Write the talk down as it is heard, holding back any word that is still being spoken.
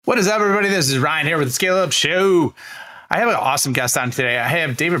What is up, everybody? This is Ryan here with the Scale Up Show. I have an awesome guest on today. I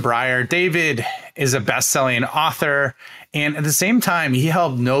have David Brier. David is a best-selling author, and at the same time, he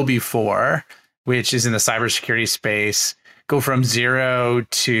helped KnowBe4, which is in the cybersecurity space, go from zero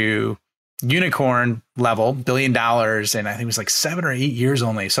to unicorn level, $1 billion, and I think it was like 7 or 8 years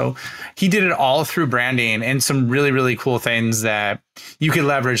only. So he did it all through branding and some really, really cool things that you can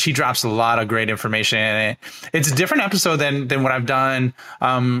leverage. He drops a lot of great information in it. It's a different episode than what I've done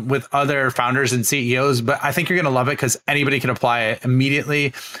with other founders and CEOs, but I think you're going to love it because anybody can apply it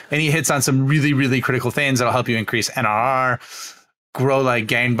immediately. And he hits on some really, really critical things that'll help you increase NRR, grow like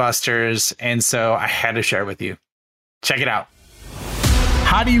gangbusters. And so I had to share it with you. Check it out.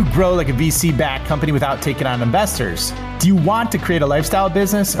 How do you grow like a VC-backed company without taking on investors? Do you want to create a lifestyle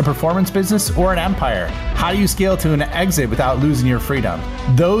business, a performance business, or an empire? How do you scale to an exit without losing your freedom?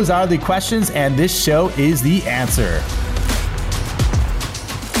 Those are the questions, and this show is the answer.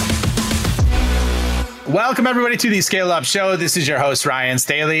 Welcome, everybody, to the Scale Up Show. This is your host, Ryan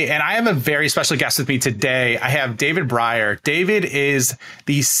Staley, and I have a very special guest with me today. I have David Brier. David is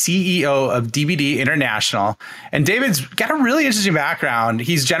the CEO of DBD International, and David's got a really interesting background.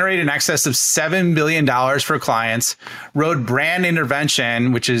 He's generated in excess of $7 billion for clients, wrote Brand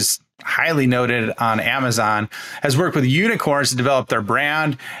Intervention, which is highly noted on Amazon, has worked with unicorns to develop their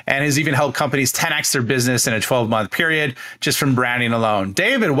brand, and has even helped companies 10x their business in a 12-month period just from branding alone.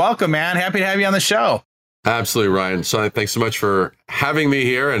 David, welcome, man. Happy to have you on the show. Absolutely, Ryan. So thanks so much for having me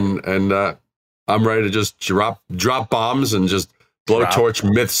here, and I'm ready to just drop bombs and just blowtorch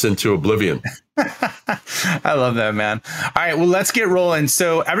myths into oblivion. I love that, man. All right, well, let's get rolling.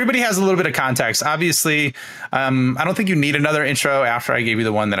 So everybody has a little bit of context. Obviously, I don't think you need another intro after I gave you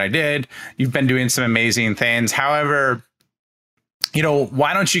the one that I did. You've been doing some amazing things. However,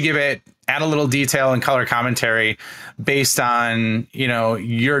 why don't you add a little detail and color commentary based on,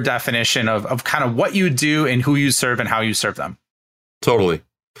 your definition of kind of what you do and who you serve and how you serve them. Totally.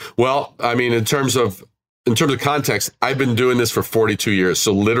 Well, I mean, in terms of context, I've been doing this for 42 years.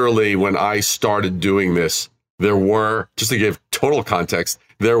 So literally when I started doing this, there were, just to give total context,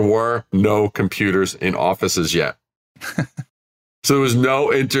 there were no computers in offices yet. So there was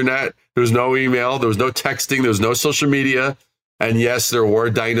no internet, there was no email, there was no texting, there was no social media. And yes, there were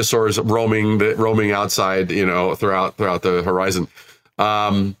dinosaurs roaming outside, throughout the horizon.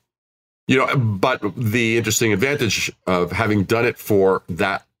 But the interesting advantage of having done it for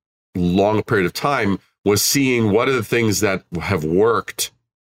that long period of time was seeing what are the things that have worked,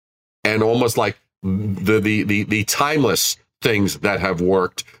 and almost like the timeless things that have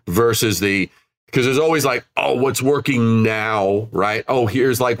worked versus because there's always like, oh, what's working now, right? Oh,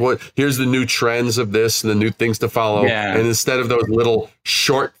 here's the new trends of this and the new things to follow. Yeah. And instead of those little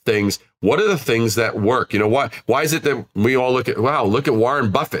short things, what are the things that work? Why is it that we all look at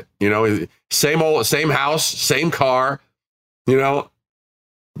Warren Buffett, same house, same car,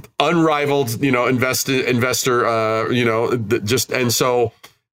 unrivaled, investor, and so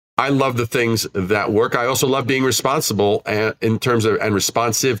I love the things that work. I also love being responsible in terms of and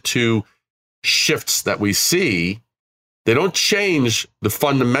responsive to shifts that we see. They don't change the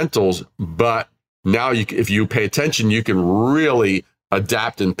fundamentals, but now if you pay attention, you can really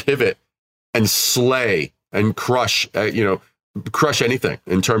adapt and pivot and slay and crush anything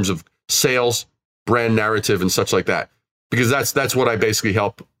in terms of sales, brand narrative, and such like that. Because that's what I basically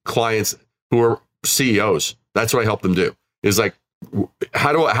help clients who are CEOs. That's what I help them do. Is like,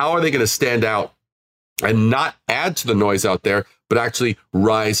 how are they going to stand out and not add to the noise out there, but actually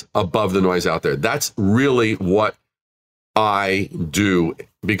rise above the noise out there? That's really what I do,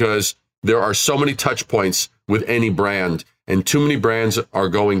 because there are so many touch points with any brand, and too many brands are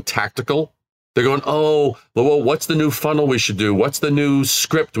going tactical. They're going, oh, well, what's the new funnel we should do? What's the new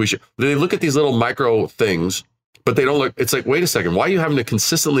script we should? They look at these little micro things, but they don't look. It's like, wait a second, why are you having to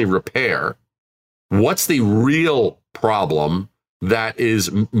consistently repair? What's the real problem that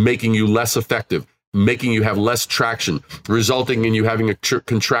is making you less effective, making you have less traction, resulting in you having a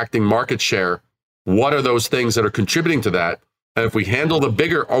contracting market share? What are those things that are contributing to that? And if we handle the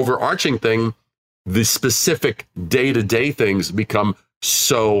bigger overarching thing, the specific day-to-day things become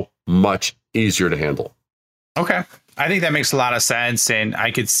so much easier to handle. Okay. I think that makes a lot of sense. And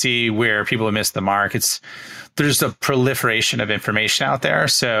I could see where people have missed the mark. There's a proliferation of information out there.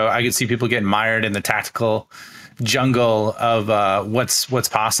 So I could see people getting mired in the tactical jungle of what's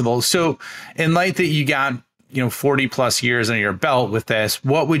possible. So in light that you got 40 plus years under your belt with this,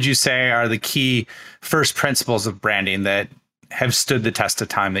 what would you say are the key first principles of branding that have stood the test of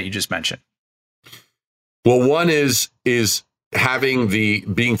time that you just mentioned? Well, one is having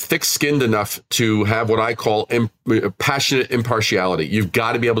being thick-skinned enough to have what I call passionate impartiality. You've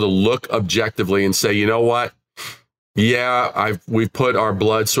got to be able to look objectively and say, you know what? Yeah, we've put our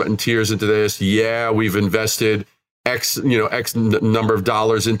blood, sweat, and tears into this. Yeah, we've invested X number of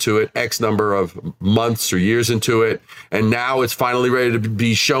dollars into it, X number of months or years into it, and now it's finally ready to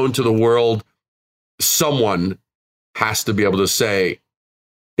be shown to the world. Someone has to be able to say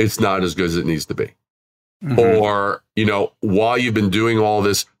it's not as good as it needs to be. Mm-hmm. Or, while you've been doing all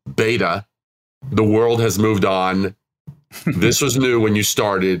this beta, the world has moved on. This was new when you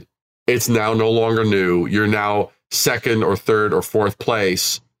started. It's now no longer new. You're now second or third or fourth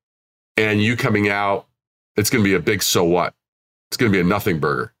place. And you coming out, it's going to be a big so what? It's going to be a nothing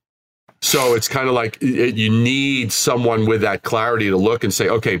burger. So it's kind of like you need someone with that clarity to look and say,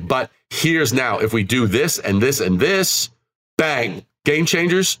 okay, but here's now, if we do this and this and this, bang, game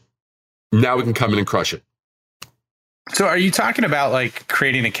changers, now we can come in and crush it. So are you talking about like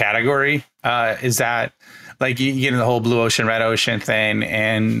creating a category? Is that like you get into the whole blue ocean, red ocean thing?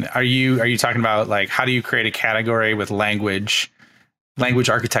 And are you talking about like, how do you create a category with language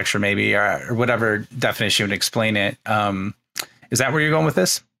architecture, maybe, or whatever definition would explain it? Is that where you're going with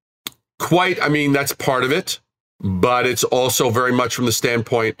this? Quite. I mean, that's part of it, but it's also very much from the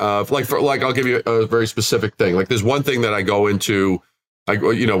standpoint of I'll give you a very specific thing. Like there's one thing that I go into,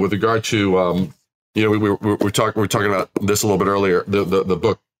 with regard to, we're talking about this a little bit earlier, the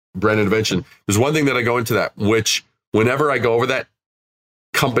book, Brand Intervention. There's one thing that I go into that, which whenever I go over that,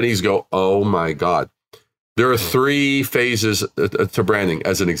 companies go, oh my God. There are 3 phases to branding,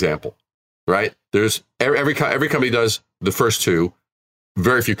 as an example, right? There's every company does the first 2.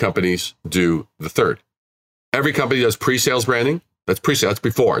 Very few companies do the third. Every company does pre-sales branding. That's pre-sale. That's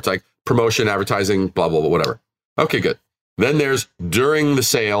before. It's like promotion, advertising, blah, blah, blah, whatever. Okay, good. Then there's during the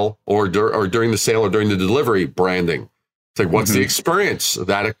sale or during the sale or during the delivery branding. It's like, what's the experience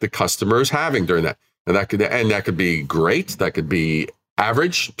that the customer is having during that? And that could be great. That could be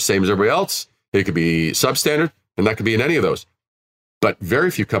average, same as everybody else. It could be substandard, and that could be in any of those. But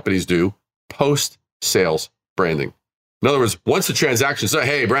very few companies do post-sales branding. In other words, once the transaction says,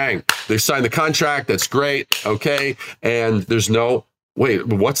 hey, Brang, they signed the contract, that's great, okay, and there's no, wait,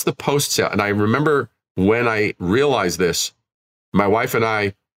 what's the post-sale? And I remember when I realized this, my wife and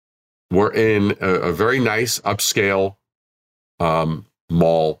I were in a very nice upscale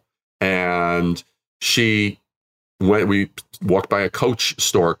mall, and we walked by a Coach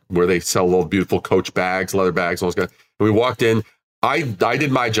store where they sell little beautiful Coach bags, leather bags, all those kind. And we walked in. I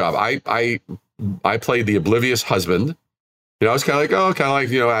did my job. I played the oblivious husband. I was kind of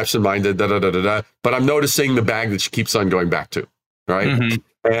like, absent-minded, da-da-da-da-da. But I'm noticing the bag that she keeps on going back to, right?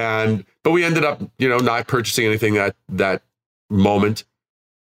 Mm-hmm. But we ended up, not purchasing anything that moment.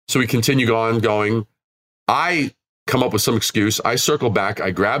 So we continue going. I come up with some excuse. I circle back. I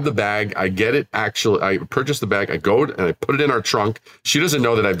grab the bag. I get it. Actually, I purchase the bag. I go and I put it in our trunk. She doesn't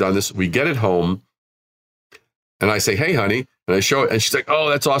know that I've done this. We get it home. And I say, hey, honey. And I show it. And she's like, oh,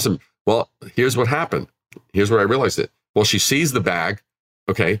 that's awesome. Well, here's what happened. Here's where I realized it. Well, she sees the bag.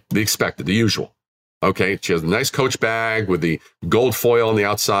 Okay. The expected, the usual. Okay. She has a nice Coach bag with the gold foil on the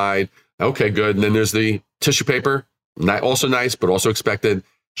outside. Okay, good. And then there's the tissue paper. Also nice, but also expected.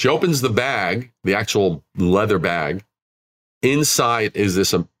 She opens the bag, the actual leather bag. Inside is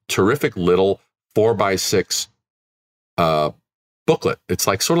this terrific little 4x6 booklet. It's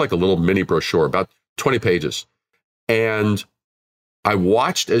like sort of like a little mini brochure, about 20 pages. And I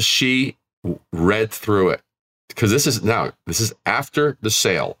watched as she read through it, because this is after the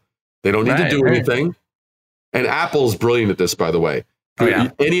sale. They don't need to do anything. And Apple's brilliant at this, by the way. Oh,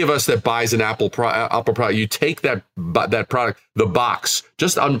 yeah. Any of us that buys an Apple product, you take that product, the box,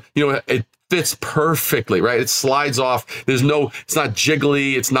 just it fits perfectly, right? It slides off. It's not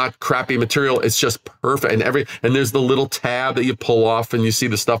jiggly. It's not crappy material. It's just perfect. And there's the little tab that you pull off, and you see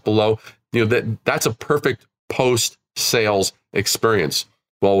the stuff below. That's a perfect post-sales experience.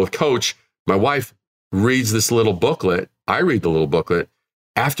 Well, with Coach, my wife reads this little booklet. I read the little booklet.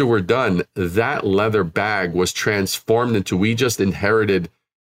 After we're done, that leather bag was transformed into, we just inherited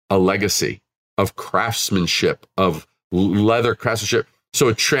a legacy of craftsmanship, of leather craftsmanship. So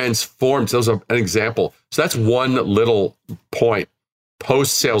it transforms. That was an example. So that's one little point.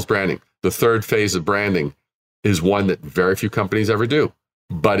 Post-sales branding, the third phase of branding, is one that very few companies ever do,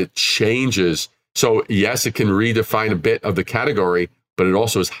 but it changes. So yes, it can redefine a bit of the category, but it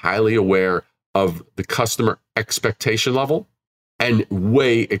also is highly aware of the customer expectation level and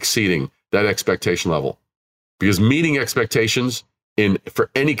way exceeding that expectation level. Because meeting expectations for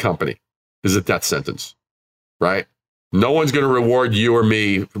any company is a death sentence, right? No one's going to reward you or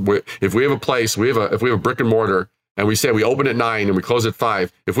me. If we have a place, if we have a brick and mortar, and we say we open at 9 and we close at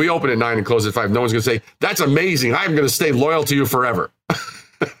 5, if we open at 9 and close at 5, no one's going to say, that's amazing. I'm going to stay loyal to you forever.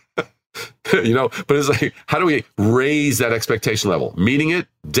 But it's like, how do we raise that expectation level? Meeting it,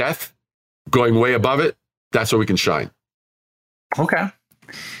 death, going way above it. That's where we can shine. Okay.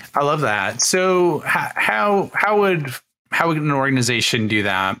 I love that. So how would an organization do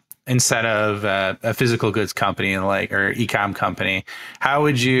that instead of a physical goods company or e-com company? How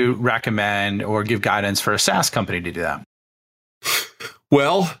would you recommend or give guidance for a SaaS company to do that?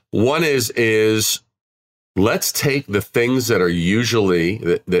 Well, one is let's take the things that are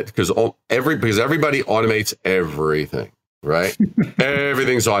usually because everybody automates everything, right?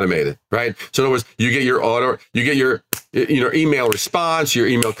 Everything's automated, right? So in other words, you get your email response, your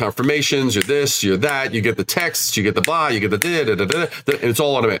email confirmations, your this, your that, you get the texts, you get the blah, you get the da, and it's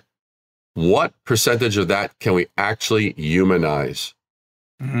all automated. What percentage of that can we actually humanize?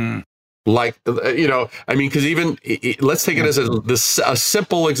 Mm-hmm. Because even let's take it as a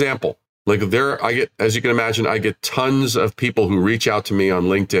simple example. Like as you can imagine, I get tons of people who reach out to me on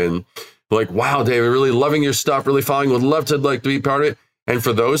LinkedIn, like, wow, David, really loving your stuff, really following, would love to be part of it. And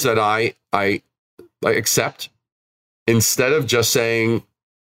for those that I accept, instead of just saying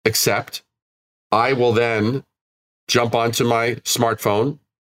accept, I will then jump onto my smartphone.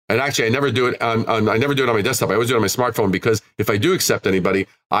 And actually, I never do it on my desktop. I always do it on my smartphone, because if I do accept anybody,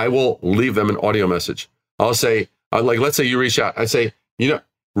 I will leave them an audio message. I'll say, let's say you reach out. I say,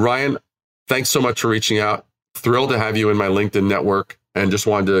 Ryan, thanks so much for reaching out. Thrilled to have you in my LinkedIn network, and just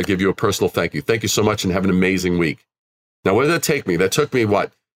wanted to give you a personal thank you. Thank you so much, and have an amazing week. Now, what did that take me? That took me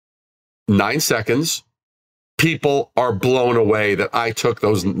 9 seconds. People are blown away that I took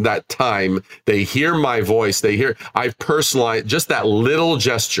that time. They hear my voice. I've personalized just that little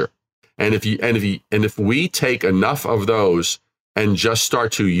gesture. And if we take enough of those and just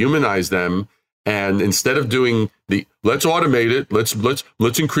start to humanize them, and instead of doing let's automate it,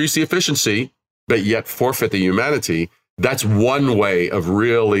 let's increase the efficiency, but yet forfeit the humanity, that's one way of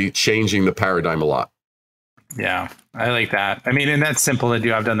really changing the paradigm a lot. Yeah, I like that. I mean, and that's simple to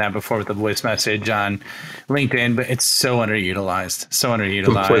do. I've done that before with the voice message on LinkedIn, but it's so underutilized.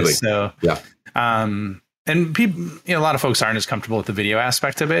 Completely. So, yeah. And people, a lot of folks aren't as comfortable with the video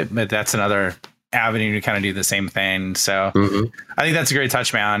aspect of it, but that's another avenue to kind of do the same thing. So I think that's a great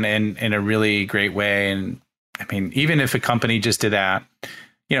touch, man, and in a really great way. And I mean, even if a company just did that,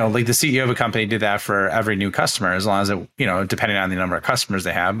 like the CEO of a company did that for every new customer, as long as it, depending on the number of customers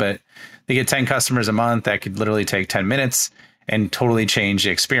they have, but they get 10 customers a month, that could literally take 10 minutes and totally change the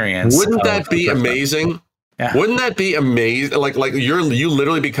experience. Wouldn't that be amazing? Yeah. Wouldn't that be amazing? Like you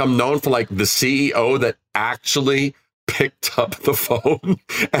literally become known for the CEO that actually picked up the phone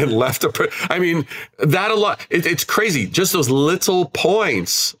and left I mean, that a lot. It's crazy. Just those little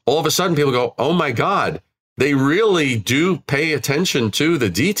points. All of a sudden people go, oh my God, they really do pay attention to the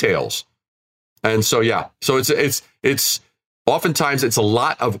details. And so, yeah, so it's oftentimes it's a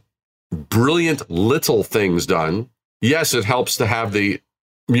lot of brilliant little things done. Yes, it helps to have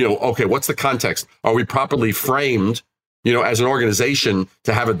okay, what's the context? Are we properly framed, as an organization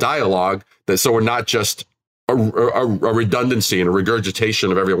to have a dialogue so we're not just a redundancy and a regurgitation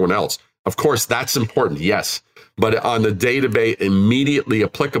of everyone else? Of course, that's important, yes. But on the day-to-day, immediately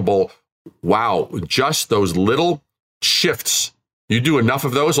applicable, wow, just those little shifts, you do enough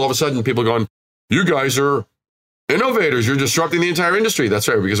of those, all of a sudden people are going, you guys are innovators, you're disrupting the entire industry. That's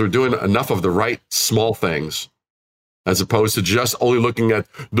right, because we're doing enough of the right small things, as opposed to just only looking at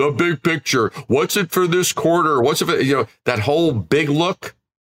the big picture. What's it for this quarter? What's it for, that whole big look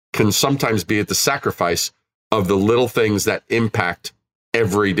can sometimes be at the sacrifice of the little things that impact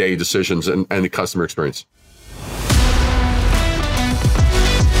everyday decisions and the customer experience.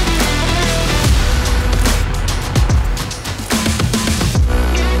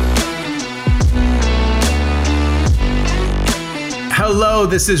 Hello,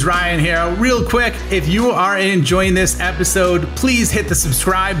 this is Ryan here. Real quick, if you are enjoying this episode, please hit the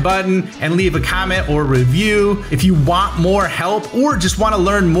subscribe button and leave a comment or review. If you want more help or just want to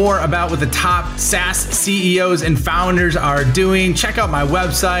learn more about what the top SaaS CEOs and founders are doing, check out my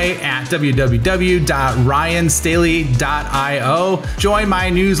website at www.ryanstaley.io. Join my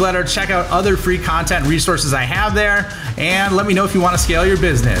newsletter, check out other free content resources I have there, and let me know if you want to scale your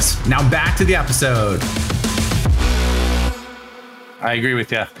business. Now back to the episode. I agree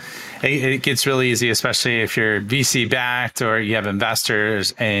with you. It gets really easy, especially if you're VC backed or you have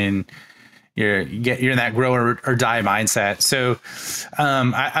investors and you're in that grow or die mindset. So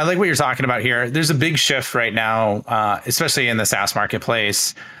I like what you're talking about here. There's a big shift right now, especially in the SaaS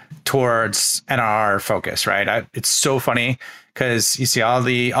marketplace, towards NRR focus, right? It's so funny because you see all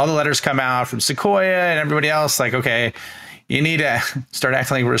the letters come out from Sequoia and everybody else, like, okay, you need to start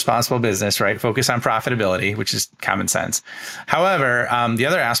acting like a responsible business, right? Focus on profitability, which is common sense. However, the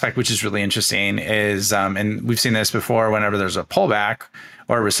other aspect, which is really interesting, is, and we've seen this before, whenever there's a pullback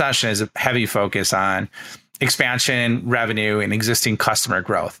or a recession, is a heavy focus on expansion, revenue, and existing customer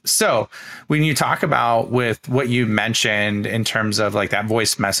growth. So when you talk about with what you mentioned in terms of like that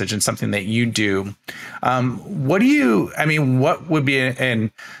voice message and something that you do, what would be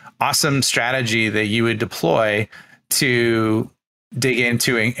an awesome strategy that you would deploy to dig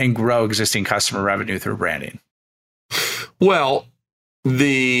into and grow existing customer revenue through branding? Well,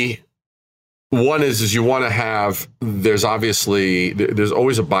 the one is you want to have, there's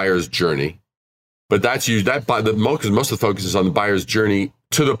always a buyer's journey, but that's used that by the most, because most of the focus is on the buyer's journey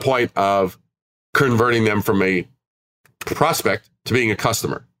to the point of converting them from a prospect to being a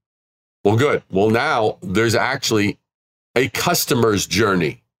customer. Well, good. Well, now there's actually a customer's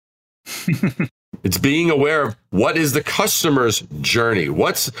journey. It's being aware of what is the customer's journey.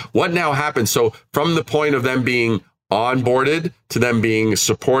 What now happens? So from the point of them being onboarded to them being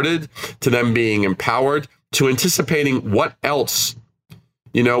supported to them being empowered to anticipating what else,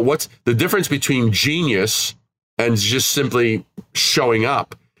 what's the difference between genius and just simply showing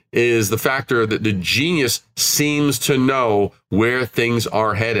up is the factor that the genius seems to know where things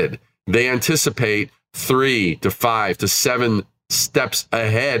are headed. They anticipate 3 to 5 to 7 steps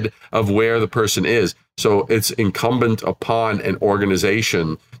ahead of where the person is. So it's incumbent upon an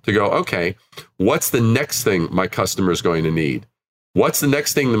organization to go, okay, what's the next thing my customer is going to need? What's the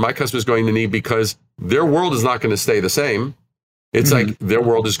next thing that my customer is going to need? Because their world is not going to stay the same. It's like their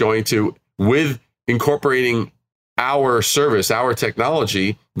world is going to, with incorporating our service, our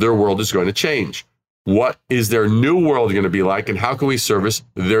technology, their world is going to change. What is their new world going to be like? And how can we service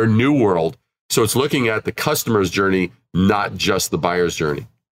their new world? So it's looking at the customer's journey, not just the buyer's journey.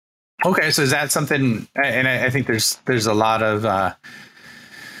 Okay, so is that something? And I think there's a lot of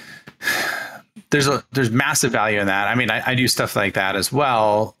there's massive value in that. I mean, I do stuff like that as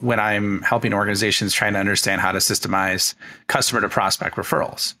well when I'm helping organizations trying to understand how to systemize customer to prospect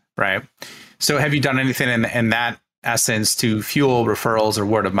referrals, right? So have you done anything in that essence to fuel referrals or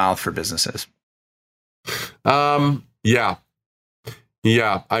word of mouth for businesses? Yeah.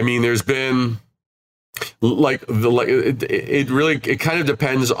 I mean, there's been it kind of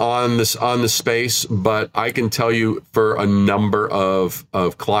depends on the space, but I can tell you for a number of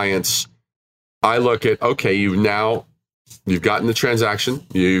clients, I look at, okay, you've gotten the transaction,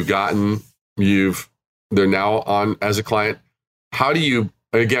 they're now on as a client. How do you,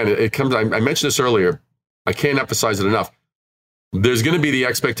 again, I mentioned this earlier, I can't emphasize it enough. There's going to be the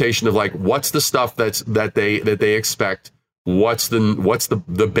expectation of like, what's the stuff that they expect? What's the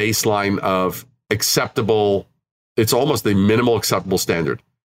baseline of acceptable? It's almost the minimal acceptable standard.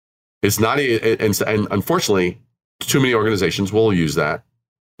 It's not, and unfortunately, too many organizations will use that,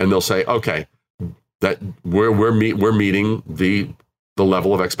 and they'll say, okay, that we're meeting the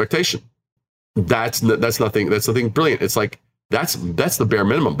level of expectation. That's nothing brilliant. It's like that's the bare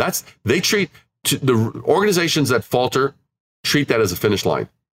minimum. They treat the organizations that falter treat that as a finish line.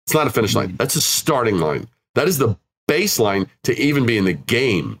 It's not a finish line. That's a starting line. That is the baseline to even be in the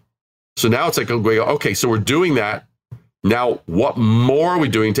game. So now it's like, okay, so we're doing that. Now, what more are we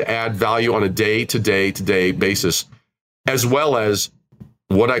doing to add value on a day-to-day basis, as well as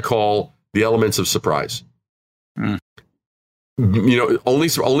what I call the elements of surprise?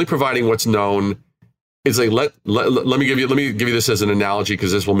 Only providing what's known is like, let me give you this as an analogy,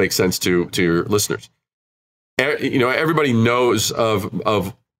 because this will make sense to your listeners. Everybody knows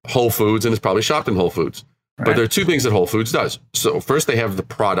of Whole Foods and has probably shopped in Whole Foods. Right. But there are two things that Whole Foods does. So first, they have the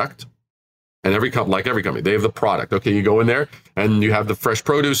product, and every company, they have the product. Okay, you go in there and you have the fresh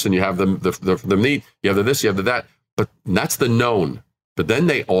produce, and you have the meat, you have the this, you have the that. But that's the known. But then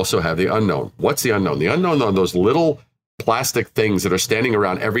they also have the unknown. What's the unknown? The unknown are those little plastic things that are standing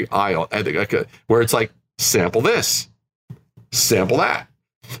around every aisle, where it's like, sample this, sample that.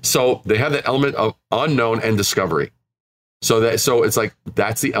 So they have the element of unknown and discovery. So it's like,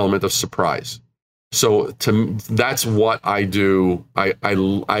 that's the element of surprise. So that's what I do. I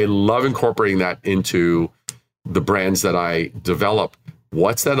love incorporating that into the brands that I develop.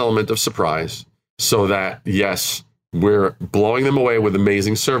 What's that element of surprise? So that, yes, we're blowing them away with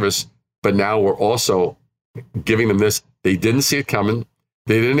amazing service, but now we're also giving them this. They didn't see it coming.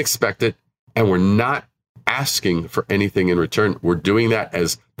 They didn't expect it. And we're not asking for anything in return. We're doing that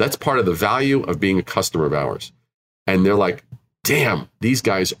that's part of the value of being a customer of ours. And they're like, damn, these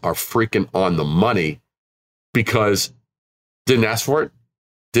guys are freaking on the money, because didn't ask for it,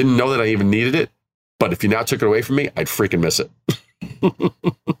 didn't know that I even needed it, But if you now took it away from me, I'd freaking miss it. Well,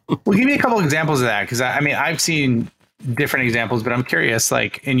 give me a couple of examples of that, because I mean, I've seen different examples, but I'm curious,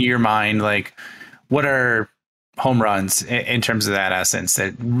 like in your mind, like what are home runs in terms of that essence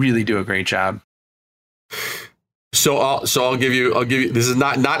that really do a great job? So I'll give you. This is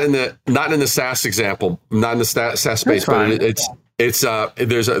not in the SaaS example, not in the SaaS space, but there's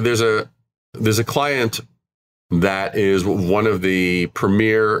a client that is one of the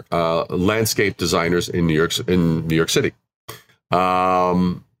premier landscape designers in New York City.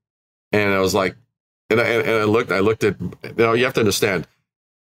 And I was like, and I looked at, you have to understand,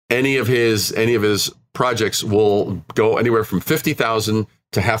 any of his projects will go anywhere from $50,000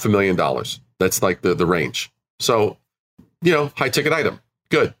 to $500,000. That's like the range. So, high ticket item.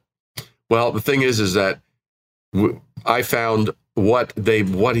 Good. Well, the thing is that I found what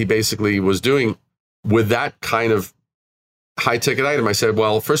he basically was doing with that kind of high ticket item. I said,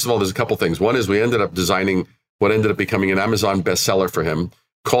 well, first of all, there's a couple things. One is we ended up designing what ended up becoming an Amazon bestseller for him,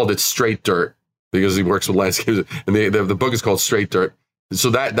 called it Straight Dirt, because he works with landscapes, and the book is called Straight Dirt.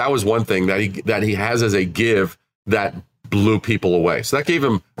 So that was one thing that he has as a give that blew people away. So that gave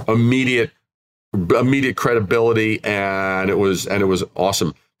him immediate credibility, and it was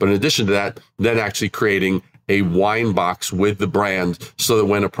awesome. But in addition to that, then actually creating a wine box with the brand, so that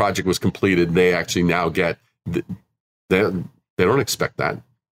when a project was completed, they actually now get they don't expect that,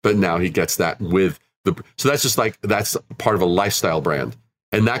 but now he gets that with so that's part of a lifestyle brand.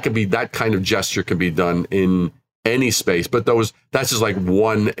 And that kind of gesture can be done in any space, but that's just like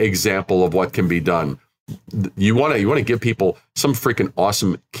one example of what can be done. You want to give people some freaking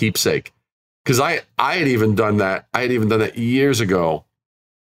awesome keepsake. Because I had even done that. I had even done that years ago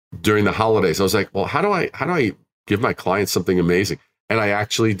during the holidays. I was like, well, how do I give my clients something amazing? And I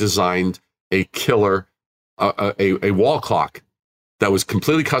actually designed a killer, a wall clock that was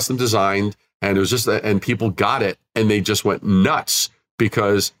completely custom designed. And it was just, and people got it and they just went nuts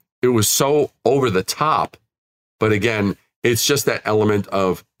because it was so over the top. But again, it's just that element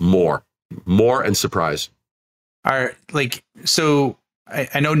of more and surprise. So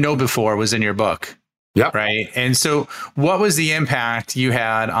I know Before was in your book. Yeah. Right. And so what was the impact you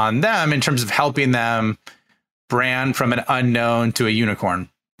had on them in terms of helping them brand from an unknown to a unicorn?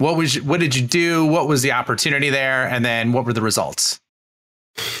 What did you do? What was the opportunity there? And then what were the results?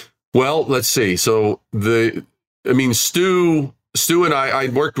 Well, let's see. So Stu and I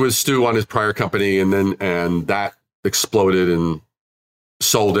worked with Stu on his prior company, and that exploded and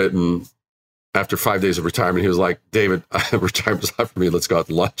sold it. And after 5 days of retirement, he was like, David, retirement's not for me. Let's go out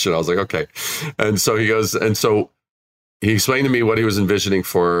to lunch. And I was like, okay. And so he goes, and so he explained to me what he was envisioning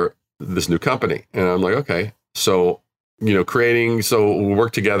for this new company. And I'm like, okay. So, we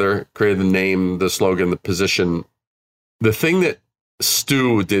worked together, created the name, the slogan, the position. The thing that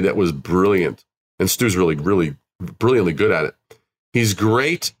Stu did that was brilliant, and Stu's really, really brilliantly good at it. He's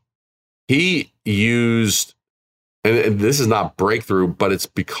great. He used, and this is not breakthrough, but it's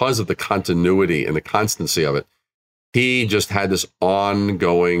because of the continuity and the constancy of it. He just had this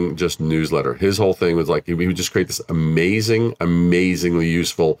ongoing just newsletter. His whole thing was like, he would just create this amazingly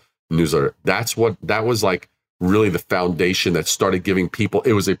useful newsletter. That was like really the foundation that started giving people,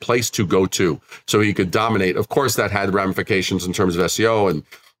 it was a place to go to. So he could dominate. Of course, that had ramifications in terms of SEO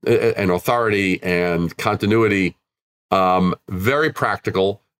and authority and continuity. Very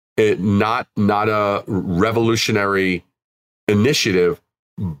practical. Not a revolutionary initiative,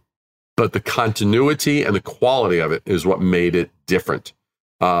 but the continuity and the quality of it is what made it different.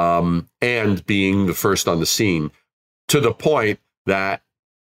 And being the first on the scene, to the point that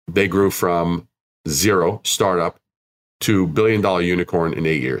they grew from zero startup to $1 billion unicorn in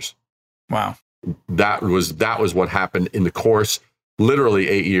 8 years. Wow. That was what happened in the course, literally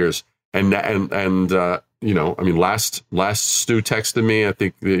 8 years. And last Stu texted me, I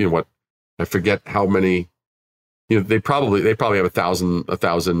think, I forget how many, they probably have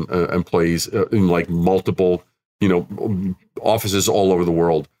 1,000 employees in like multiple, offices all over the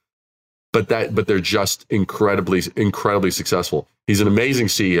world. But they're just incredibly successful. He's an amazing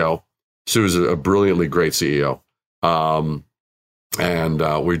CEO. Sue's a brilliantly great CEO.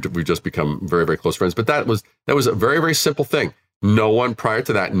 We've just become very, very close friends. But that was a very, very simple thing. Prior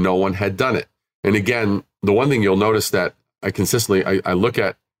to that, no one had done it. And again, the one thing you'll notice that I look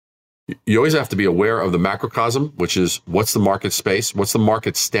at, you always have to be aware of the macrocosm, which is what's the market space, what's the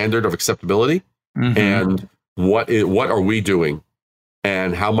market standard of acceptability, and what are we doing,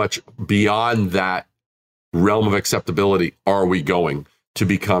 and how much beyond that realm of acceptability are we going to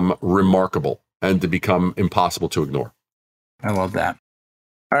become remarkable and to become impossible to ignore. I love that.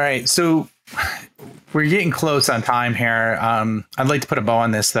 All right. So we're getting close on time here. I'd like to put a bow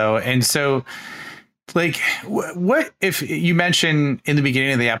on this, though. And so Like, what if you mentioned in the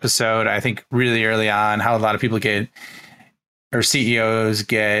beginning of the episode, I think really early on, how a lot of people get, or CEOs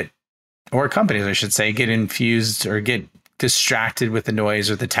get, or companies, I should say, get infused or get distracted with the noise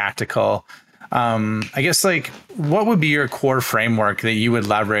or the tactical. I guess, like, what would be your core framework that you would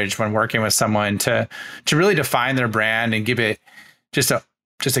leverage when working with someone to really define their brand and give it just a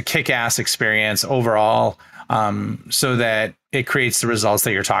kick-ass experience overall, so that it creates the results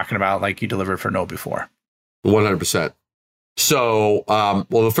that you're talking about, like you delivered for No before? 100%. So,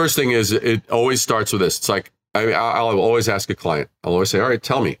 well, the first thing is it always starts with this. It's like, I'll always ask a client, I'll always say, all right,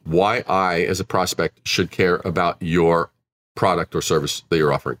 tell me why I, as a prospect, should care about your product or service that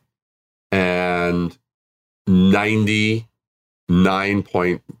you're offering. And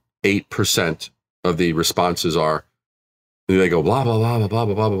 99.8% of the responses are, they go, blah, blah, blah, blah,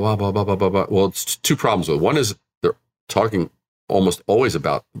 blah, blah, blah, blah, blah, blah, blah, blah. Well, it's two problems with it. One is they're talking almost always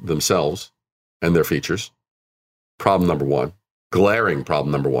about themselves and their features. Problem number one, glaring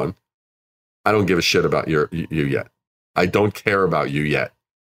problem number one. I don't give a shit about you yet. I don't care about you yet.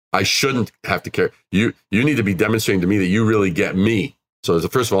 I shouldn't have to care. You need to be demonstrating to me that you really get me. So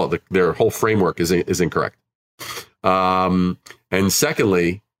first of all, their whole framework is incorrect. And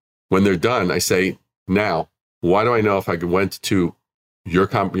secondly, when they're done, I say, now, why do I know if I went to your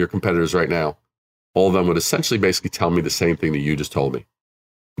competitors right now, all of them would essentially basically tell me the same thing that you just told me?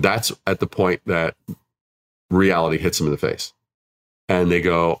 That's at the point that reality hits them in the face. And they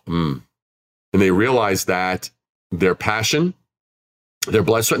go, And they realize that their passion, their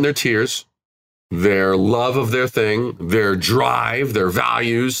blood, sweat, and their tears, their love of their thing, their drive, their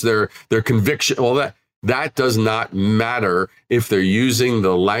values, their conviction, all that does not matter if they're using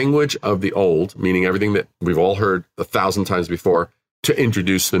the language of the old, meaning everything that we've all heard 1,000 times before, to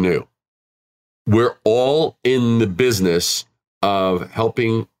introduce the new. We're all in the business of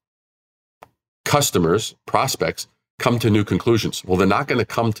helping customers, prospects, come to new conclusions. Well, they're not going to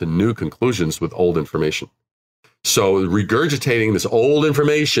come to new conclusions with old information. So regurgitating this old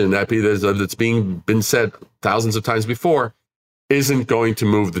information that's been said thousands of times before isn't going to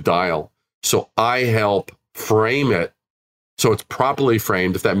move the dial. So I help frame it so it's properly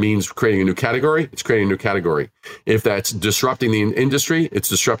framed. If that means creating a new category, it's creating a new category. If that's disrupting the industry, it's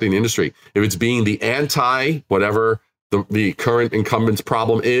disrupting the industry. If it's being the anti whatever the current incumbent's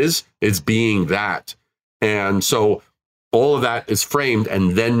problem is, it's being that. And so all of that is framed,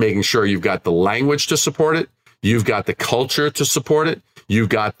 and then making sure you've got the language to support it. You've got the culture to support it. You've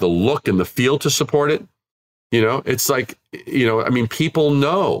got the look and the feel to support it. It's like, I mean, people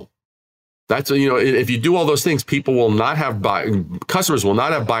know. That's, if you do all those things, people will not have customers will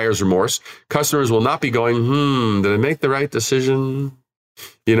not have buyer's remorse. Customers will not be going, did I make the right decision?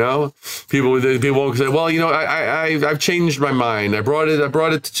 People will say, well, I've changed my mind. I brought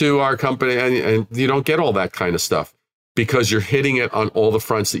it to our company, and you don't get all that kind of stuff because you're hitting it on all the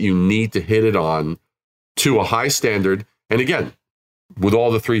fronts that you need to hit it on to a high standard. And again, with all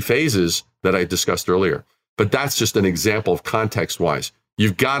the three phases that I discussed earlier. But that's just an example of context-wise.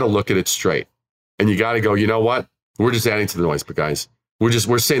 You've got to look at it straight. And you got to go, you know what? We're just adding to the noise, but guys.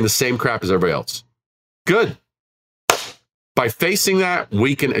 We're saying the same crap as everybody else. Good. By facing that,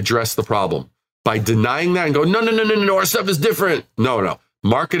 we can address the problem. By denying that and go, no, our stuff is different. No.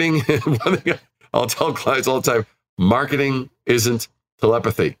 Marketing, I'll tell clients all the time, marketing isn't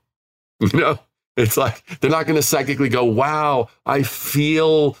telepathy. It's like, they're not going to psychically go, wow, I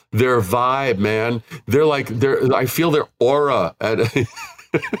feel their vibe, man. I feel their aura.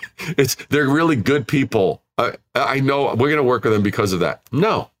 They're really good people. I know we're going to work with them because of that.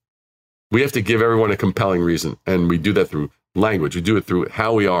 No, we have to give everyone a compelling reason. And we do that through language. We do it through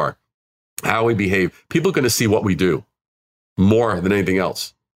how we are, how we behave. People are going to see what we do more than anything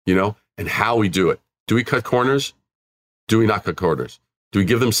else, and how we do it. Do we cut corners? Do we not cut corners? Do we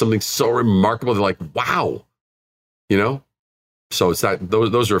give them something so remarkable? They're like, wow, So it's that.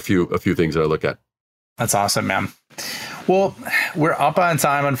 Those are a few things that I look at. That's awesome, man. Well, we're up on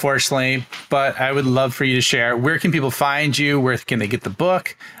time, unfortunately, but I would love for you to share. Where can people find you? Where can they get the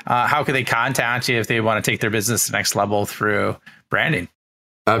book? How can they contact you if they want to take their business to the next level through branding?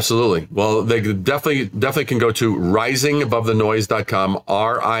 Absolutely. Well, they definitely can go to risingabovethenoise.com,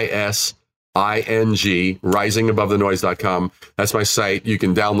 RISING, risingabovethenoise.com. That's my site. You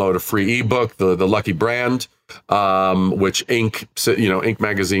can download a free ebook, The Lucky Brand, which Inc.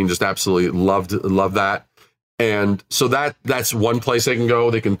 magazine just absolutely loved that. And so that's one place they can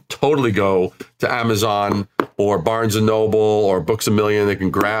go. They can totally go to Amazon or Barnes and Noble or Books A Million. They can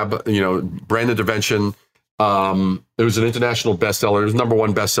grab, Brand Intervention. It was an international bestseller. It was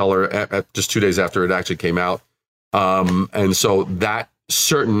 #1 bestseller at just 2 days after it actually came out. And so that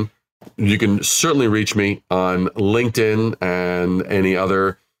certain You can certainly reach me on LinkedIn and any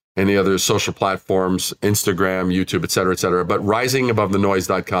other social platforms, Instagram, YouTube, et cetera, but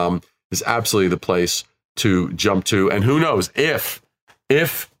risingabovethenoise.com is absolutely the place to jump to. And who knows, if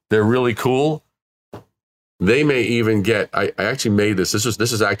they're really cool, they may even get, I actually made this. This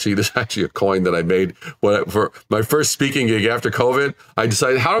is actually a coin that I made for my first speaking gig after COVID. I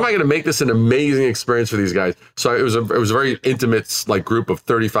decided, how am I going to make this an amazing experience for these guys? So it was a very intimate group of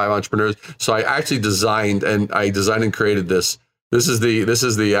 35 entrepreneurs. So I actually designed and created this. This is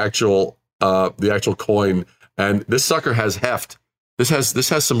the actual coin, and this sucker has heft. This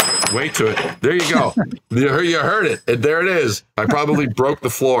has some weight to it. There you go. You heard it. And there it is. I probably broke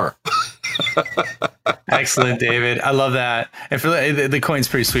the floor. Excellent, David. I love that. And for the coin's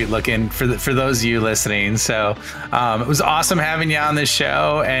pretty sweet looking for those of you listening. So it was awesome having you on this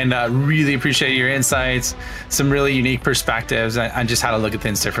show, and really appreciate your insights, some really unique perspectives on just how to look at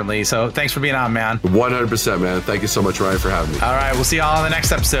things differently. So thanks for being on, man. 100%, man. Thank you so much, Ryan, for having me. All right. We'll see you all on the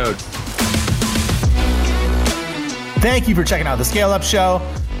next episode. Thank you for checking out the Scale Up Show.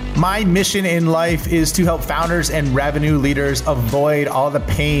 My mission in life is to help founders and revenue leaders avoid all the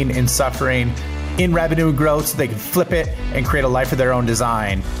pain and suffering in revenue growth so they can flip it and create a life of their own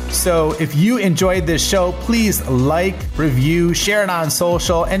design. So if you enjoyed this show, please like, review, share it on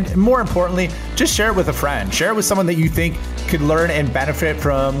social, and more importantly, just share it with a friend. Share it with someone that you think could learn and benefit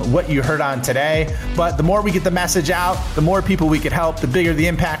from what you heard on today. But the more we get the message out, the more people we could help, the bigger the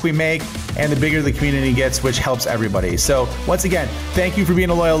impact we make, and the bigger the community gets, which helps everybody. So once again, thank you for being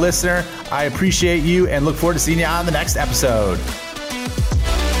a loyal listener. I appreciate you and look forward to seeing you on the next episode.